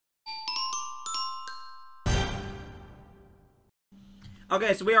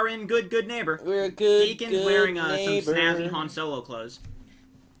Okay, so we are in Good Neighbor. We're a good Deacon's good wearing some neighbor. snazzy Han Solo clothes.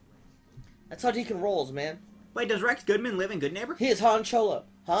 That's how Deacon rolls, man. Wait, does Rex Goodman live in Good Neighbor? He is Han Solo.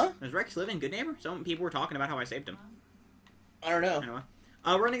 Huh? Does Rex live in Good Neighbor? Some people were talking about how I saved him. I don't know. Anyway.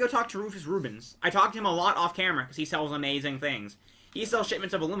 We're gonna go talk to Rufus Rubens. I talked to him a lot off camera because he sells amazing things. He sells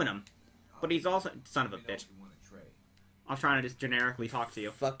shipments of aluminum. But he's also... Son of a bitch. I was trying to just generically talk to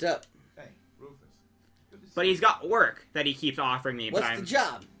you. Fucked up. Hey, Rufus. But he's got work that he keeps offering me. What's the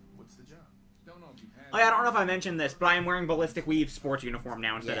job? What's the job? Don't know if you've had Oh yeah, I don't know if I mentioned this, but I am wearing Ballistic Weave's sports uniform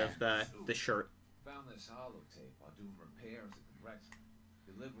now instead Yeah. of the shirt. Found this holotape while doing repairs at the Rex.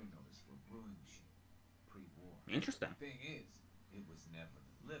 Delivery notice for a brewing machine. Pre-war. Interesting. Thing is, it was never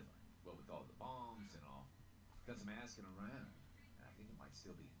delivered. What with all the bombs and all. Done some asking around, and I think it might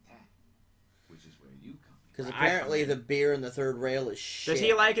still be intact. Which is where you come in. Because apparently the beer in the third rail is shit. Does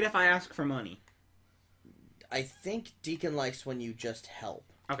he like it if I ask for money? I think Deacon likes when you just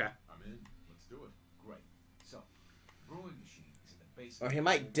help. Okay. I'm in. Let's do it. Great. So, brewing machine is in the basement. Or he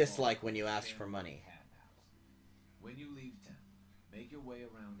might dislike when you ask for money. When you leave town, make your way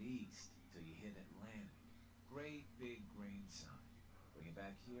around east till you hit Atlantic. Great big green sign. Bring it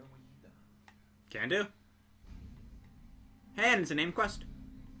back here when you're done. Can do. And it's a named quest.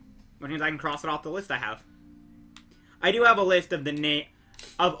 Which means I can cross it off the list I have. I do have a list of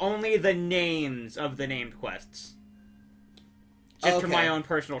only the names of the named quests. Just for my own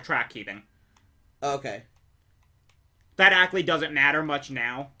personal track keeping. Okay. That actually doesn't matter much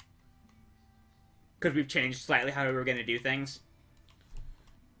now. Because we've changed slightly how we were going to do things.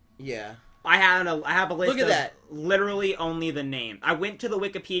 Yeah. I have a list Look at of that. literally only the name. I went to the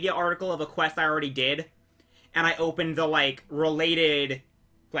Wikipedia article of a quest I already did. And I opened the, related,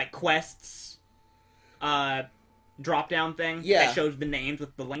 quests, drop-down thing. Yeah. That shows the names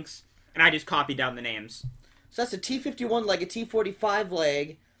with the links. And I just copied down the names. So that's a T-51 leg, a T-45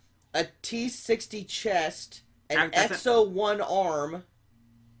 leg, a T-60 chest, an XO-1 arm,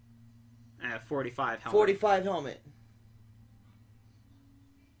 45 helmet. 45 helmet.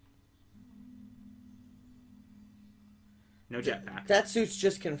 No jetpack. That suit's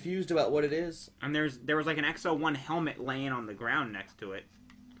just confused about what it is. And there was an XO1 helmet laying on the ground next to it.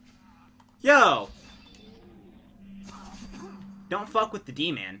 Yo! Don't fuck with the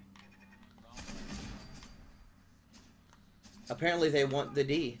D-man. Apparently they want the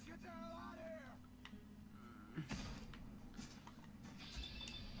D.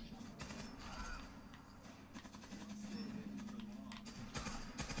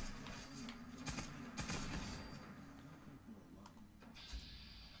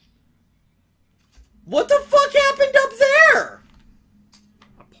 What the fuck happened up there?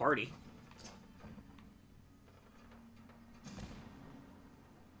 A party.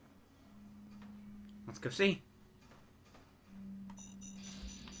 Let's go see.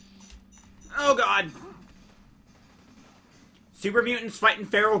 Oh god! Super mutants fighting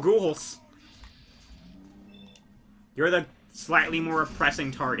feral ghouls. You're the slightly more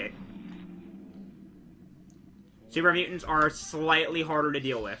pressing target. Super mutants are slightly harder to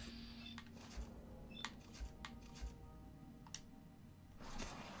deal with.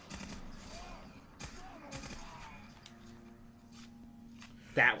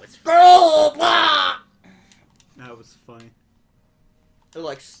 That was Oh, blah! That was funny.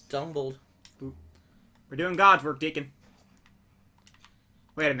 They stumbled. We're doing God's work, Deacon.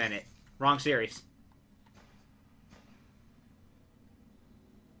 Wait a minute. Wrong series.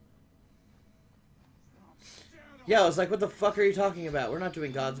 Yeah, I was like, what the fuck are you talking about? We're not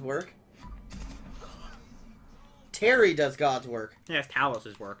doing God's work. Terry does God's work. Yeah, it's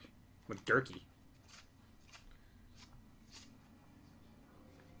Talos' work. With Durkee.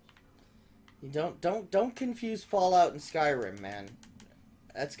 You don't confuse Fallout and Skyrim, man.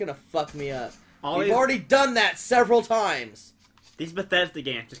 That's gonna fuck me up. We've already done that several times. These Bethesda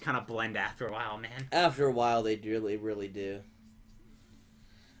games just kind of blend after a while, man. After a while, they really, really do.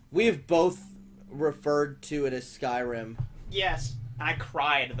 We've both referred to it as Skyrim. Yes. I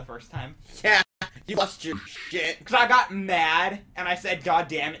cried the first time. Yeah, you lost your shit. Because I got mad, and I said, God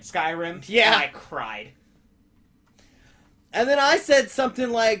damn it, Skyrim. Yeah. And I cried. And then I said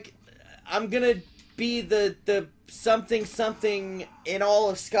something like, I'm gonna be the something in all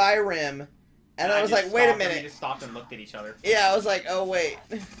of Skyrim. And I was like, wait a minute. We just stopped and looked at each other. Yeah, I was like, oh wait.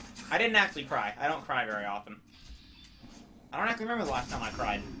 I didn't actually cry. I don't cry very often. I don't actually remember the last time I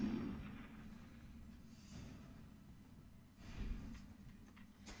cried.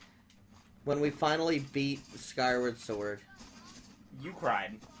 When we finally beat Skyward Sword. You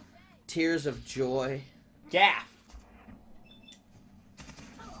cried. Tears of joy. Gaff.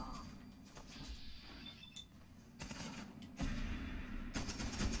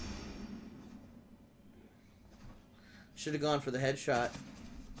 Should have gone for the headshot.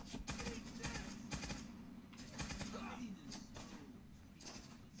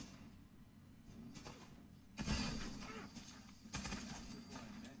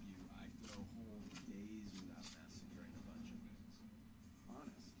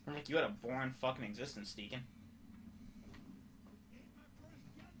 Like you had a boring fucking existence, Deacon.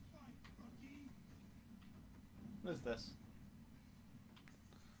 What is this?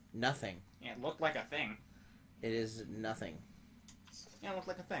 Nothing. Yeah, it looked like a thing. It is nothing. Yeah, it looked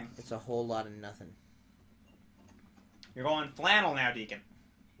like a thing. It's a whole lot of nothing. You're going flannel now, Deacon.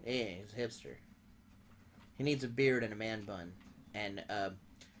 Yeah, he's a hipster. He needs a beard and a man bun. And a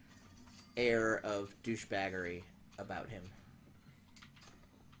air of douchebaggery about him.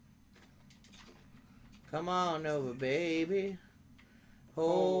 Come on over, baby.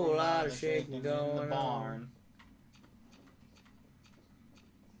 Whole lot of shaking going in the barn.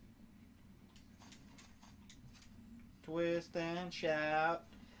 Twist and shout.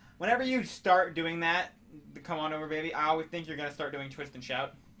 Whenever you start doing that, the come on over, baby, I always think you're gonna start doing twist and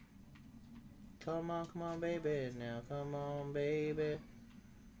shout. Come on, baby. Now, come on, baby.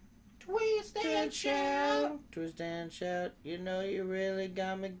 Twist and shout. Twist and shout. You know you really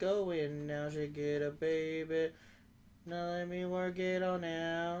got me going. Now shake it up, baby. Now let me work it on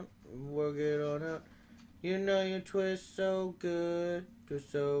out. Work it on out. You know you twist so good. Twist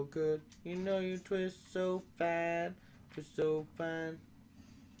so good. You know you twist so fine. Twist so fine.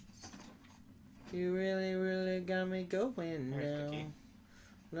 You really, really got me going now.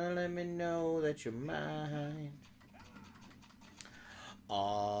 Now let me know that you're mine. Oh,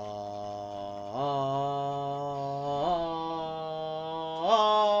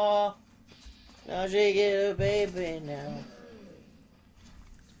 now shake it up, baby, now.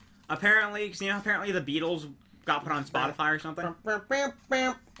 Apparently, cause apparently the Beatles got put on Spotify or something.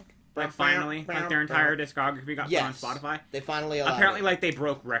 Like finally, like their entire discography got put on Spotify. They finally allowed apparently, it. like they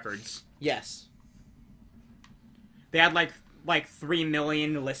broke records. Yes. They had like 3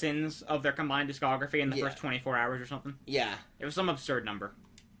 million listens of their combined discography in the first 24 hours or something. Yeah. It was some absurd number.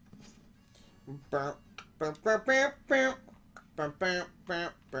 You're not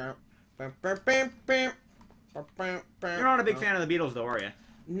a big fan of the Beatles, though, are you?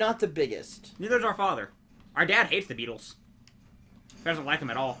 Not the biggest. Neither's our father. Our dad hates the Beatles. He doesn't like them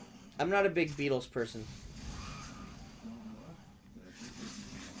at all. I'm not a big Beatles person.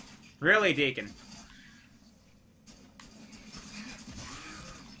 Really, Deacon?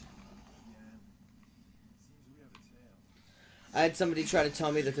 I had somebody try to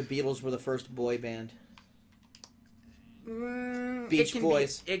tell me that the Beatles were the first boy band. Beach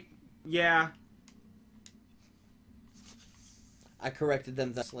Boys. Yeah. I corrected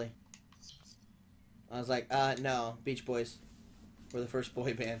them thusly. I was like, no, Beach Boys were the first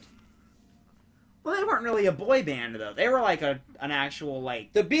boy band. Well, they weren't really a boy band, though. They were like an actual,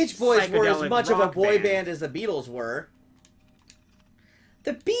 like... The Beach Boys were as much of a boy band as the Beatles were.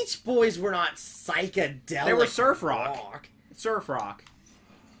 The Beach Boys were not psychedelic. They were surf rock. Surf rock.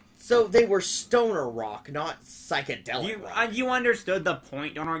 So they were stoner rock, not psychedelic rock. You understood the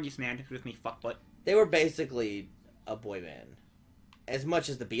point. Don't argue semantics with me, fuckbutt. They were basically a boy band. As much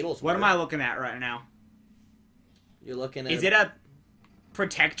as the Beatles were. What am I looking at right now? You're looking at... Is it a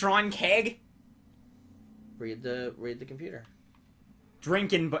Protectron keg? Read the computer.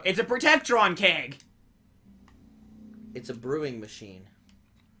 Drinking, but it's a Protectron keg! It's a brewing machine.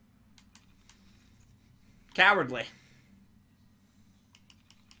 Cowardly.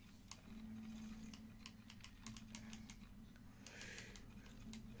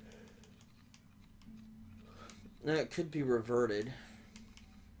 No, it could be reverted.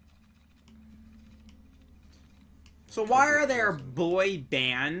 So why are there boy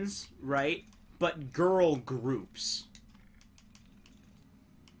bands, right, but girl groups?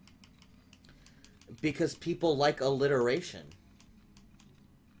 Because people like alliteration.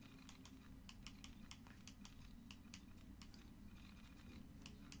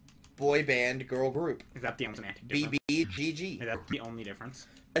 Boy band, girl group. Is that the only semantic difference? BBGG. Is that the only difference?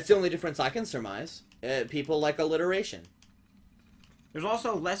 That's the only difference I can surmise. People like alliteration. There's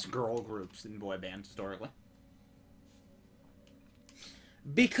also less girl groups than boy bands, historically.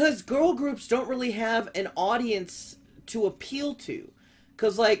 Because girl groups don't really have an audience to appeal to.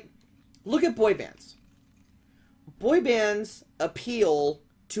 Because, like, look at boy bands. Boy bands appeal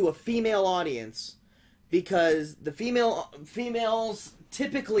to a female audience because the females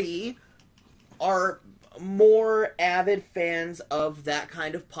typically are more avid fans of that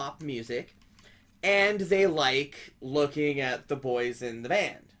kind of pop music, and they like looking at the boys in the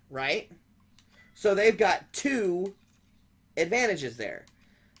band, right? So they've got two advantages there.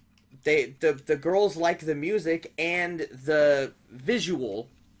 the girls like the music and the visual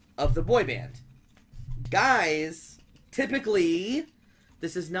of the boy band. Guys, typically,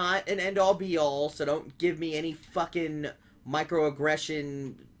 this is not an end-all be-all, so don't give me any fucking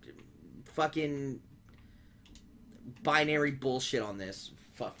microaggression, fucking binary bullshit on this.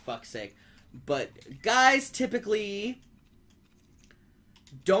 Fuck's sake. But guys typically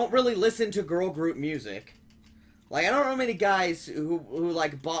don't really listen to girl group music. Like, I don't know many guys who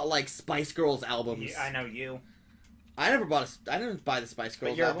like bought like Spice Girls albums. Yeah, I know you. I didn't buy the Spice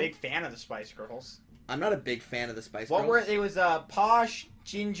Girls But you're album. a big fan of the Spice Girls. I'm not a big fan of the Spice What Girls. were it? Was Posh,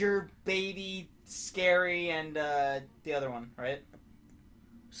 Ginger, Baby, Scary, and the other one, right?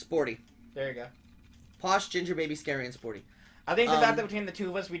 Sporty. There you go. Posh, Ginger, Baby, Scary, and Sporty. I think the fact that between the two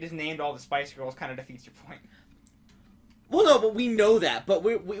of us we just named all the Spice Girls kind of defeats your point. Well, no, but we know that. But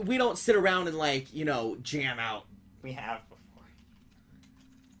we don't sit around and, like, you know, jam out. We have before.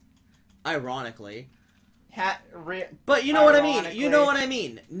 Ironically. But you know what I mean. You know what I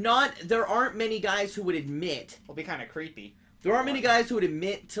mean. There aren't many guys who would admit. It'll be kind of creepy. There aren't many guys who would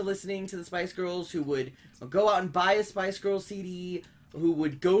admit to listening to the Spice Girls, who would go out and buy a Spice Girls CD, who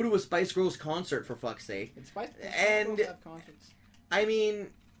would go to a Spice Girls concert, for fuck's sake. Spice And, Girls have concerts. I mean,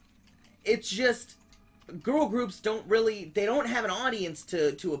 it's just, girl groups don't have an audience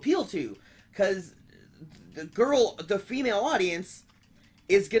to appeal to, because the female audience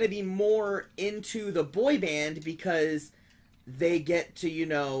is going to be more into the boy band because they get to, you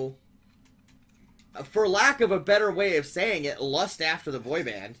know, for lack of a better way of saying it, lust after the boy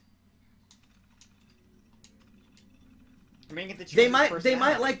band. They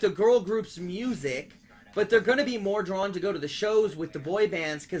might like the girl group's music, but they're going to be more drawn to go to the shows with the boy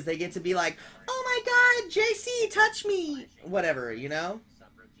bands because they get to be like, oh my god, JC, touch me! Whatever, you know?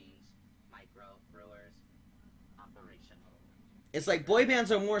 It's like boy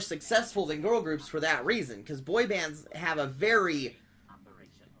bands are more successful than girl groups for that reason, because boy bands have a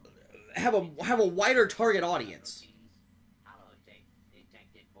wider target audience.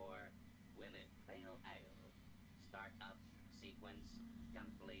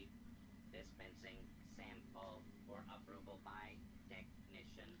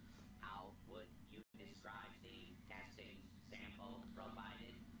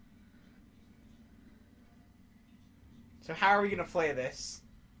 So how are we gonna play this?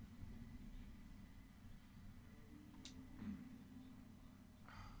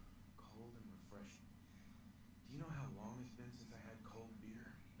 Cold and refreshing. Do you know how long it's been since I had cold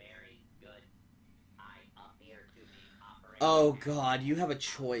beer? Very good. I appear to be operating. Oh god, you have a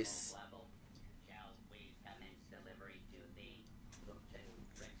choice. Shall we commence delivery to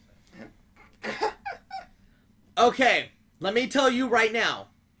the Okay, let me tell you right now.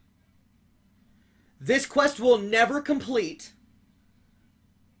 This quest will never complete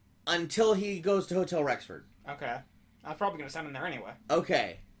until he goes to Hotel Rexford. Okay. I'm probably going to send him there anyway.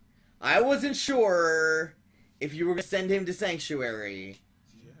 Okay. I wasn't sure if you were going to send him to Sanctuary.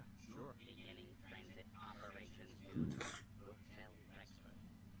 Yeah, sure.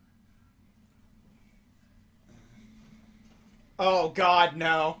 Oh god,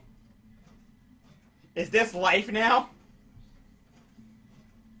 no. Is this life now?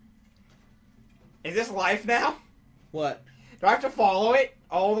 Is this life now? What? Do I have to follow it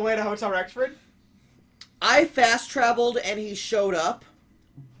all the way to Hotel Rexford? I fast traveled and he showed up,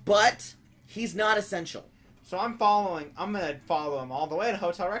 but he's not essential. So I'm gonna follow him all the way to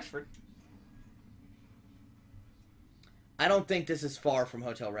Hotel Rexford. I don't think this is far from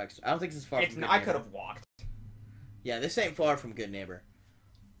Hotel Rexford. I don't think this is far from Good I Neighbor. could have walked. Yeah, this ain't far from Good Neighbor.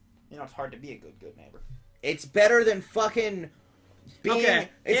 You know, it's hard to be a good neighbor. It's better than fucking being... Okay,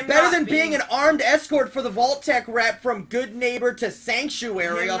 It's him better not than being being- an armed escort for the Vault Tech rep from Good Neighbor to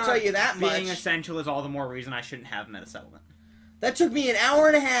Sanctuary, I'll tell you that much. Being essential is all the more reason I shouldn't have him at a settlement. That took me an hour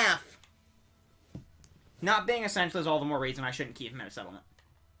and a half. Not being essential is all the more reason I shouldn't keep him at a settlement.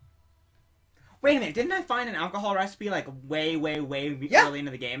 Wait a minute, didn't I find an alcohol recipe like way Yeah. early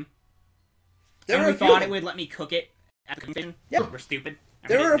into the game? There and were we a few thought of it them. would let me cook it at the kitchen? Yeah. We're stupid. And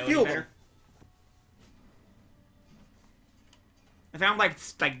There we were a didn't know few any of them. better. I found like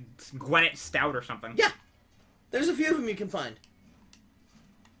Gwinnett Stout or something. Yeah. There's a few of them you can find.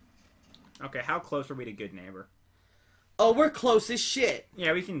 Okay, how close are we to Good Neighbor? Oh, we're close as shit.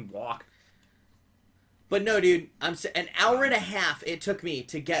 Yeah, we can walk. But no, dude, an hour and a half it took me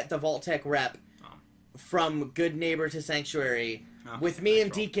to get the Vault Tech rep from Good Neighbor to Sanctuary with me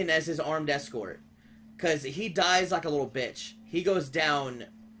and Deacon as his armed escort. Because he dies like a little bitch. He goes down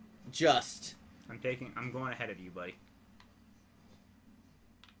just... I'm going ahead of you, buddy.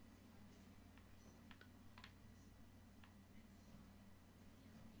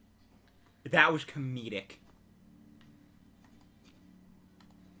 That was comedic.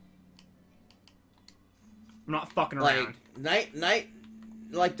 I'm not fucking around.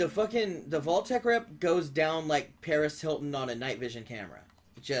 Like the Vault-Tec rep goes down like Paris Hilton on a night vision camera.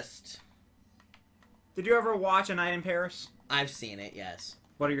 Just. Did you ever watch A Night in Paris? I've seen it, yes.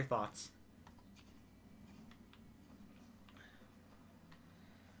 What are your thoughts?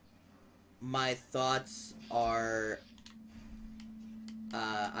 My thoughts are,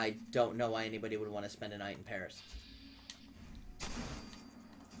 I don't know why anybody would want to spend a night in Paris.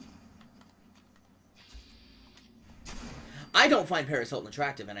 I don't find Paris Hilton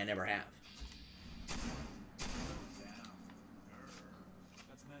attractive, and I never have.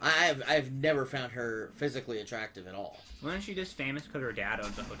 I've never found her physically attractive at all. Wasn't she just famous because her dad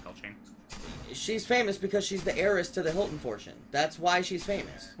owns a hotel chain? She's famous because she's the heiress to the Hilton fortune. That's why she's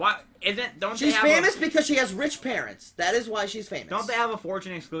famous. Why She's famous because she has rich parents. That is why she's famous. Don't they have a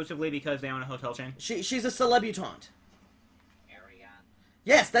fortune exclusively because they own a hotel chain? She's a celebutante.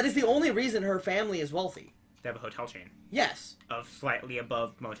 Yes, that is the only reason her family is wealthy. They have a hotel chain. Yes. Of slightly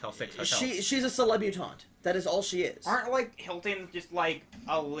above Motel 6 hotels. She's a celebutante. That is all she is. Aren't, like, Hilton just, like,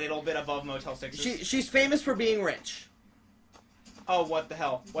 a little bit above Motel 6? She's famous for being rich. Oh, what the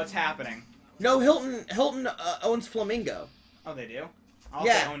hell? What's happening? No, Hilton owns Flamingo. Oh, they do? I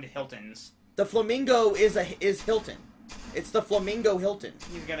Yeah. They owned Hilton's. The Flamingo is Hilton. It's the Flamingo Hilton.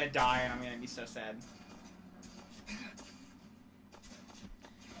 He's gonna die, and I'm gonna be so sad.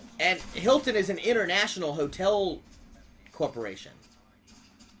 And Hilton is an international hotel corporation.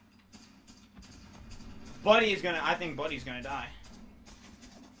 I think Buddy's gonna die.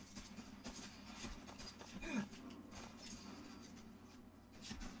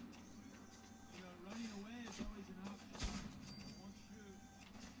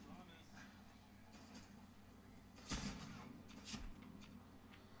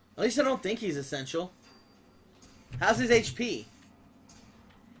 At least I don't think he's essential. How's his HP?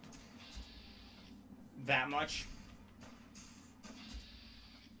 That much.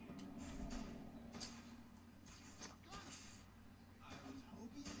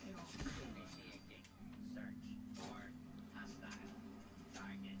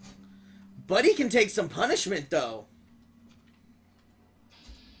 Buddy can take some punishment, though.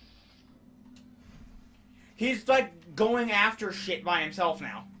 He's, like, going after shit by himself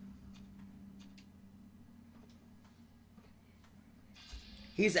now.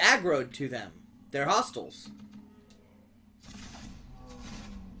 He's aggroed to them. They're hostiles.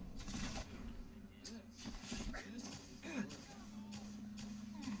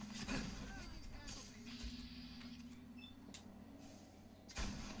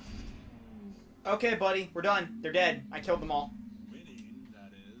 Okay, buddy, we're done. They're dead. I killed them all. Winning,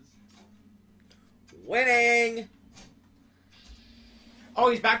 that is. Winning! Oh,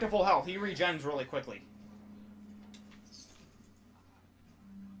 he's back to full health. He regens really quickly.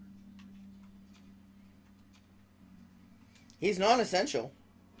 He's non-essential.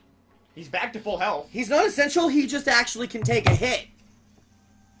 He's back to full health. He's not essential, he just actually can take a hit.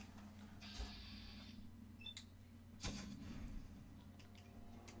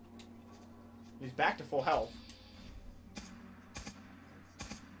 He's back to full health.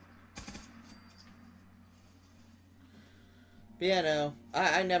 But yeah, no.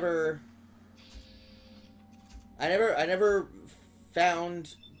 I never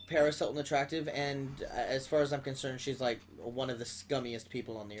found Paris Hilton attractive, and as far as I'm concerned, she's like one of the scummiest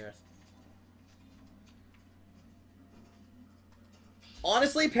people on the earth.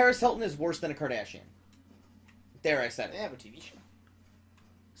 Honestly, Paris Hilton is worse than a Kardashian. There, I said They it. have a TV show.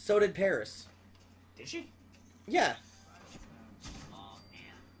 So did Paris. Did she? Yeah. Law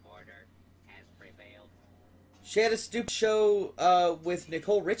and order has prevailed. She had a stupid show with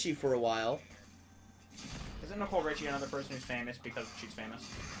Nicole Richie for a while. Isn't Nicole Richie another person who's famous because she's famous?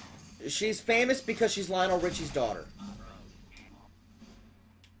 She's famous because she's Lionel Richie's daughter.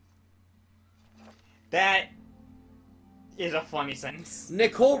 That is a funny sentence.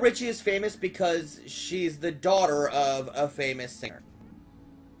 Nicole Richie is famous because she's the daughter of a famous singer.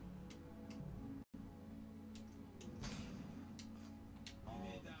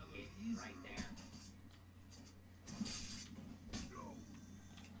 Right there.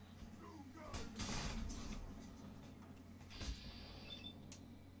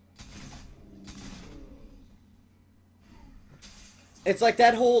 It's like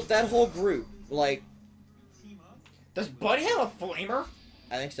that whole group. Like, Does Buddy have a flamer?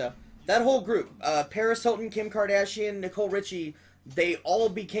 I think so. That whole group, Paris Hilton, Kim Kardashian, Nicole Richie, they all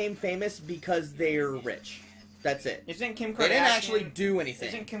became famous because they're rich. That's it. Isn't Kim Kardashian... They didn't actually do anything.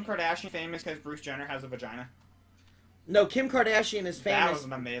 Isn't Kim Kardashian famous because Bruce Jenner has a vagina? No, Kim Kardashian is That famous. was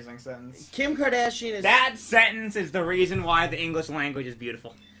an amazing sentence. Kim Kardashian is That sentence is the reason why the English language is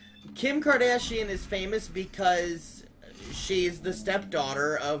beautiful. Kim Kardashian is famous because she's the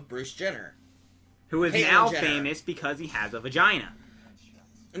stepdaughter of Bruce Jenner. Who is Caitlyn now Jenner. famous because he has a vagina.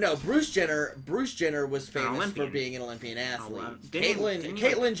 No, Bruce Jenner was famous for Olympian. being an Olympian athlete. Didn't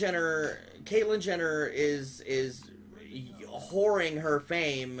Caitlyn Jenner is whoring her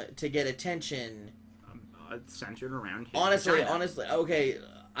fame to get attention. Centered around his Honestly, vagina. okay,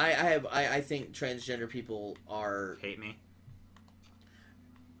 I think transgender people are Hate me.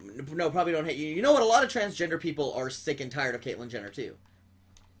 no, probably don't hate you. You know what? A lot of transgender people are sick and tired of Caitlyn Jenner too.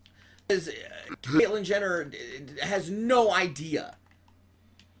 Because Caitlyn Jenner has no idea,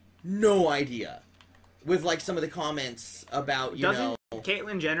 with like some of the comments about Doesn't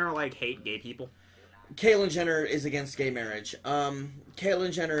Caitlyn Jenner like hate gay people? Caitlyn Jenner is against gay marriage.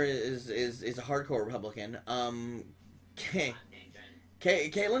 Caitlyn Jenner is a hardcore Republican.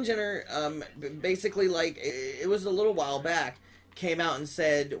 Caitlyn Jenner, basically, like, it was a little while back, came out and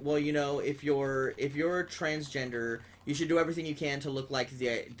said, well, you know, if you're transgender, you should do everything you can to look like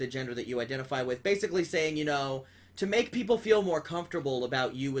the gender that you identify with. Basically saying, you know, to make people feel more comfortable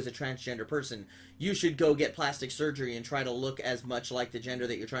about you as a transgender person, you should go get plastic surgery and try to look as much like the gender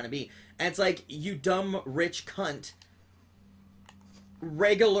that you're trying to be. And it's like, you dumb, rich cunt.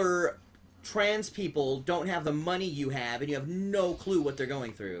 Regular trans people don't have the money you have, and you have no clue what they're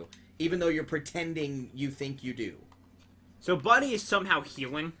going through, even though you're pretending you think you do. So Buddy is somehow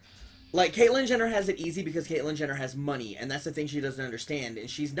healing. Like, Caitlyn Jenner has it easy because Caitlyn Jenner has money, and that's the thing she doesn't understand. And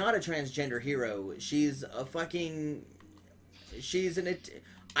she's not a transgender hero. She's a fucking...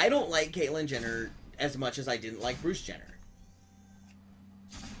 I don't like Caitlyn Jenner as much as I didn't like Bruce Jenner.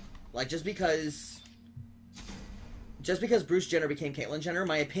 Like, just because Bruce Jenner became Caitlyn Jenner,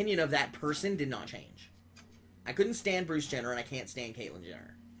 my opinion of that person did not change. I couldn't stand Bruce Jenner, and I can't stand Caitlyn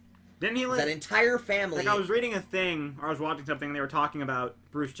Jenner. Didn't he like... That entire family... Like, I was reading a thing, or I was watching something, and they were talking about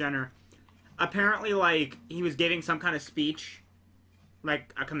Bruce Jenner. Apparently, like, he was giving some kind of speech,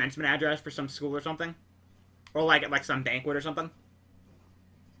 like a commencement address for some school or something. Or, like, at, like, some banquet or something.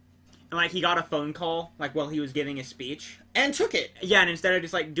 And, like, he got a phone call, like, while he was giving his speech. And took it. Yeah, and instead of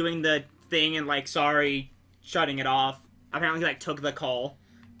just, like, doing the thing and, like, sorry, shutting it off, apparently he, like, took the call.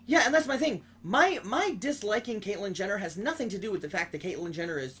 Yeah, and that's my thing. My disliking Caitlyn Jenner has nothing to do with the fact that Caitlyn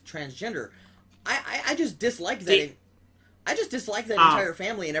Jenner is transgender. I just dislike that... See, I just dislike that entire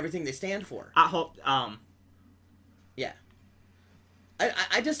family and everything they stand for. I hope, Yeah.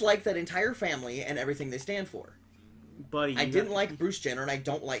 I dislike that entire family and everything they stand for. Buddy, I didn't like Bruce Jenner, and I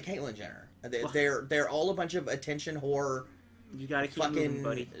don't like Caitlyn Jenner. They're all a bunch of attention whore, you gotta keep fucking moving,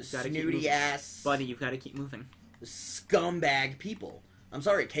 buddy. You gotta keep snooty moving. ass, Buddy, you've gotta keep moving. scumbag people. I'm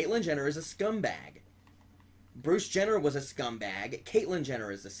sorry, Caitlyn Jenner is a scumbag. Bruce Jenner was a scumbag. Caitlyn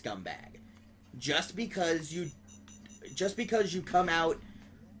Jenner is a scumbag. Just because you come out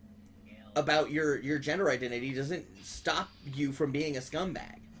about your gender identity doesn't stop you from being a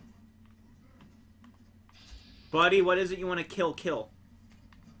scumbag. Buddy, what is it you want to kill? Kill.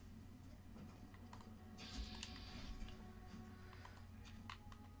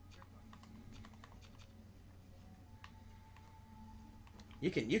 You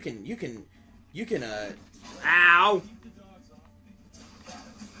can Ow!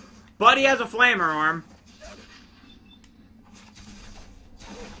 Buddy has a flamer arm.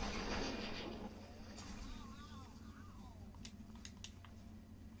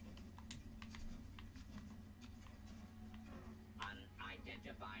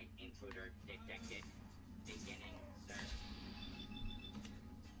 Unidentified intruder detected. Beginning search.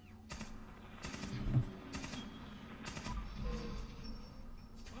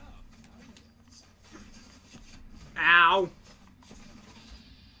 Ow!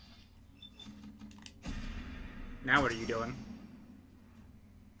 Now what are you doing?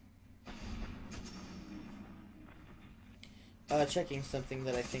 checking something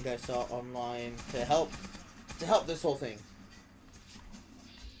that I think I saw online to help this whole thing.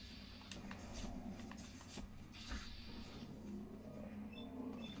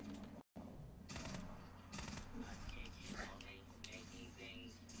 Occasionally making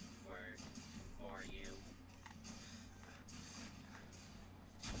things worse for you.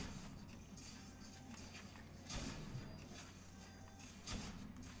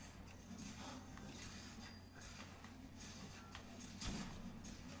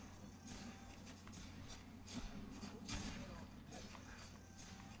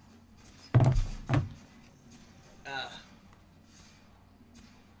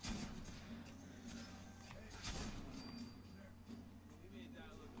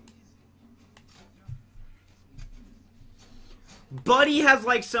 Buddy has,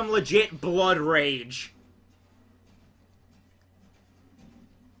 like, some legit blood rage.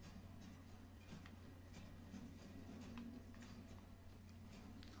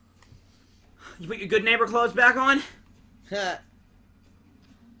 You put your good neighbor clothes back on? Yeah,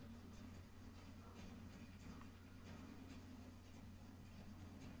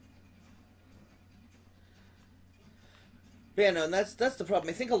 no, and that's the problem.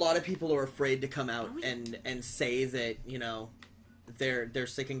 I think a lot of people are afraid to come out and say that, you know, they're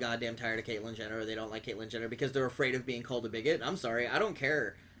sick and goddamn tired of Caitlyn Jenner, or they don't like Caitlyn Jenner because they're afraid of being called a bigot. I'm sorry, I don't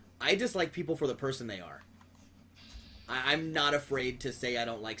care. I dislike people for the person they are. I'm not afraid to say I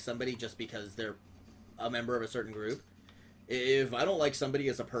don't like somebody just because they're a member of a certain group. If I don't like somebody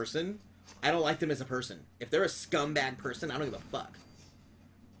as a person, I don't like them as a person. If they're a scumbag person, I don't give a fuck.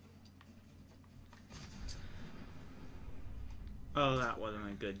 Oh, that wasn't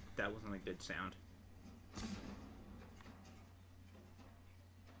a good sound.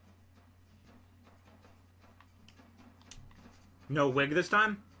 No wig this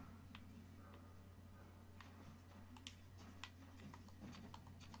time?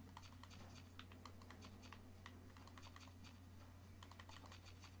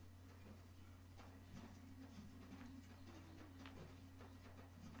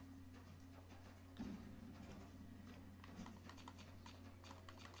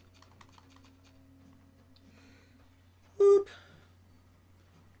 Boop.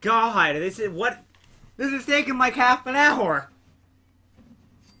 God, this is taking like half an hour.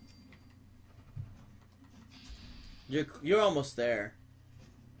 You're almost there.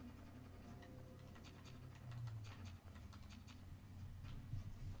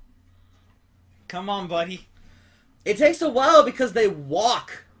 Come on, buddy. It takes a while because they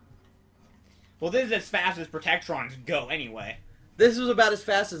walk. Well, this is as fast as Protectrons go anyway. This was about as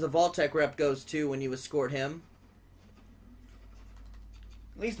fast as the Vault-Tec rep goes too when you escort him.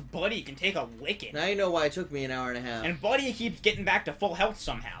 At least Buddy can take a licking. Now you know why it took me an hour and a half. And Buddy keeps getting back to full health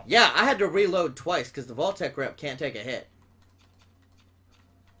somehow. Yeah, I had to reload twice because the Vault-Tec rep can't take a hit.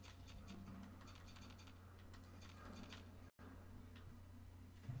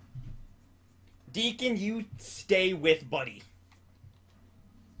 Deacon, you stay with Buddy.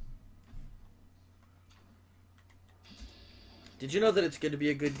 Did you know that it's good to be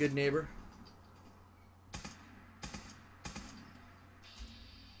a good neighbor?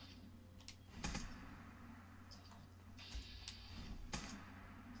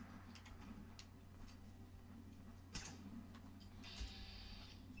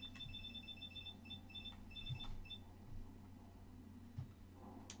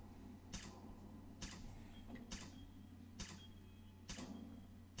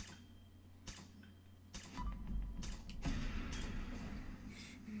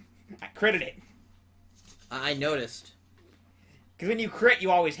 I critted it. I noticed. Because when you crit, you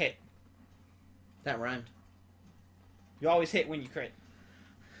always hit. That rhymed. You always hit when you crit.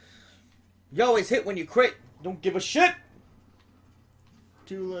 You always hit when you crit. Don't give a shit.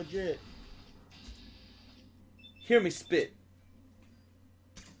 Too legit. Hear me spit.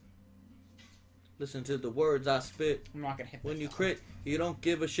 Listen to the words I spit. I'm not gonna hit When this you dog. crit, you don't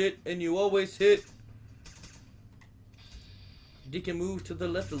give a shit, and you always hit. Deacon, move to the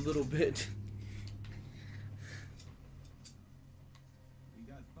left a little bit. We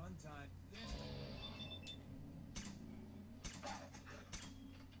got fun time.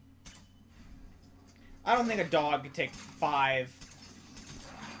 I don't think a dog could take 5.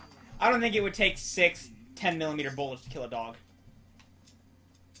 I don't think it would take 6 10mm bullets to kill a dog.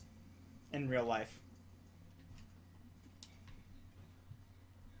 In real life.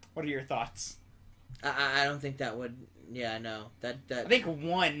 What are your thoughts? I don't think that would. Yeah, no. That I think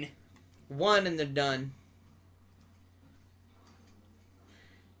 1. one and they're done.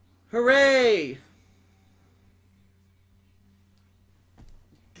 Hooray!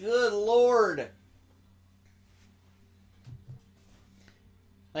 Good lord.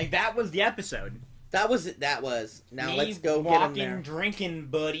 Like, that was the episode. That was it. That was. Now Me let's go get him walking, there. drinking,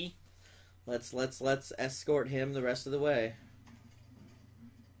 buddy. Let's escort him the rest of the way.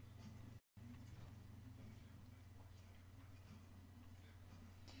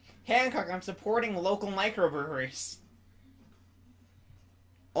 Hancock, I'm supporting local microbreweries.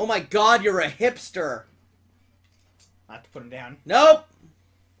 Oh my god, you're a hipster. I have to put him down. Nope.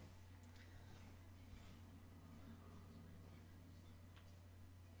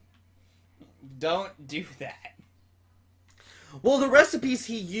 Don't do that. Well, the recipes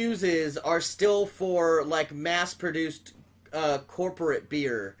he uses are still for, like, mass-produced corporate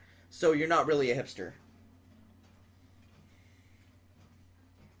beer, so you're not really a hipster.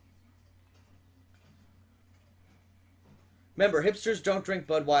 Remember, hipsters don't drink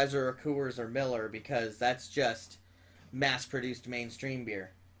Budweiser or Coors or Miller because that's just mass-produced mainstream beer.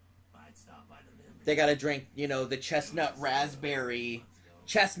 They gotta drink, you know, the chestnut raspberry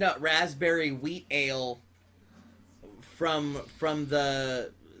wheat ale from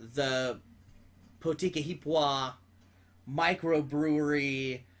the Potica Hipwa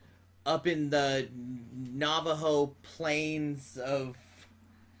microbrewery up in the Navajo plains of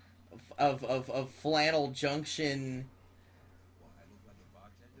Flannel Junction.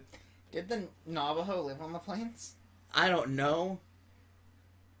 Did the Navajo live on the plains? I don't know.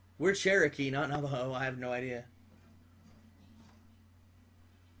 We're Cherokee, not Navajo. I have no idea.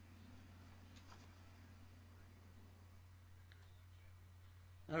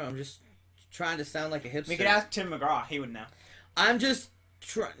 I don't know. I'm just trying to sound like a hipster. We could ask Tim McGraw. He would know. I'm just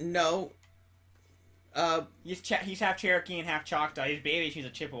no. He's half Cherokee and half Choctaw. He's baby. She's a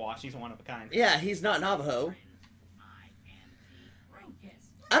Chippewa. She's one of a kind. Yeah, he's not Navajo.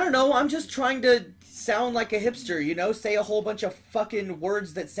 I don't know. I'm just trying to sound like a hipster, you know? Say a whole bunch of fucking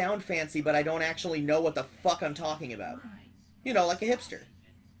words that sound fancy, but I don't actually know what the fuck I'm talking about. You know, like a hipster.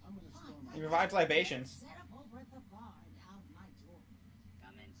 He provides libations.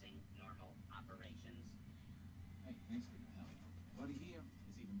 Commencing normal operations.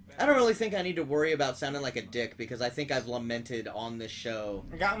 I don't really think I need to worry about sounding like a dick because I think I've lamented on this show.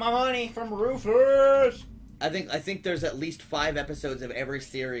 I got my money from Rufus. I think there's at least 5 episodes of every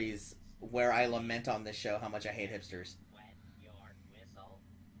series where I lament on this show how much I hate hipsters.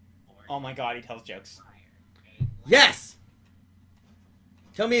 Oh my god, he tells jokes. Yes!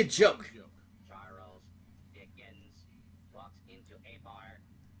 Tell me a joke. Charles Dickens walks into a bar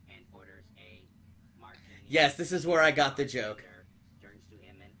and orders a martini. Yes, this is where I got the joke. Turns to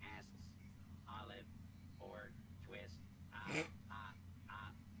him and asks, olive or twist?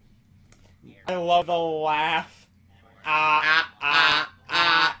 I love the laugh.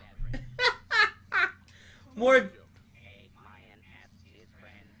 More. A Mayan asks his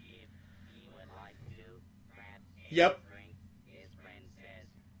friend if he would like to grab a Yep. drink. His friend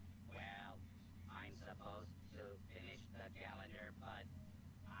says, well, I'm supposed to finish the calendar, but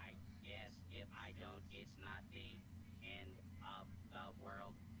I guess if I don't, it's not the end of the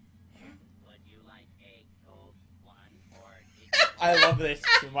world. Would you like a cold one or I love this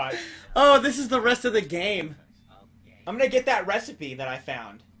too much. Oh, this is the rest of the game. okay? I'm gonna get that recipe that I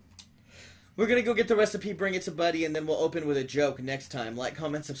found. We're gonna go get the recipe, bring it to Buddy, and then we'll open with a joke next time. Like,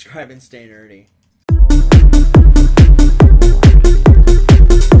 comment, subscribe, and stay nerdy.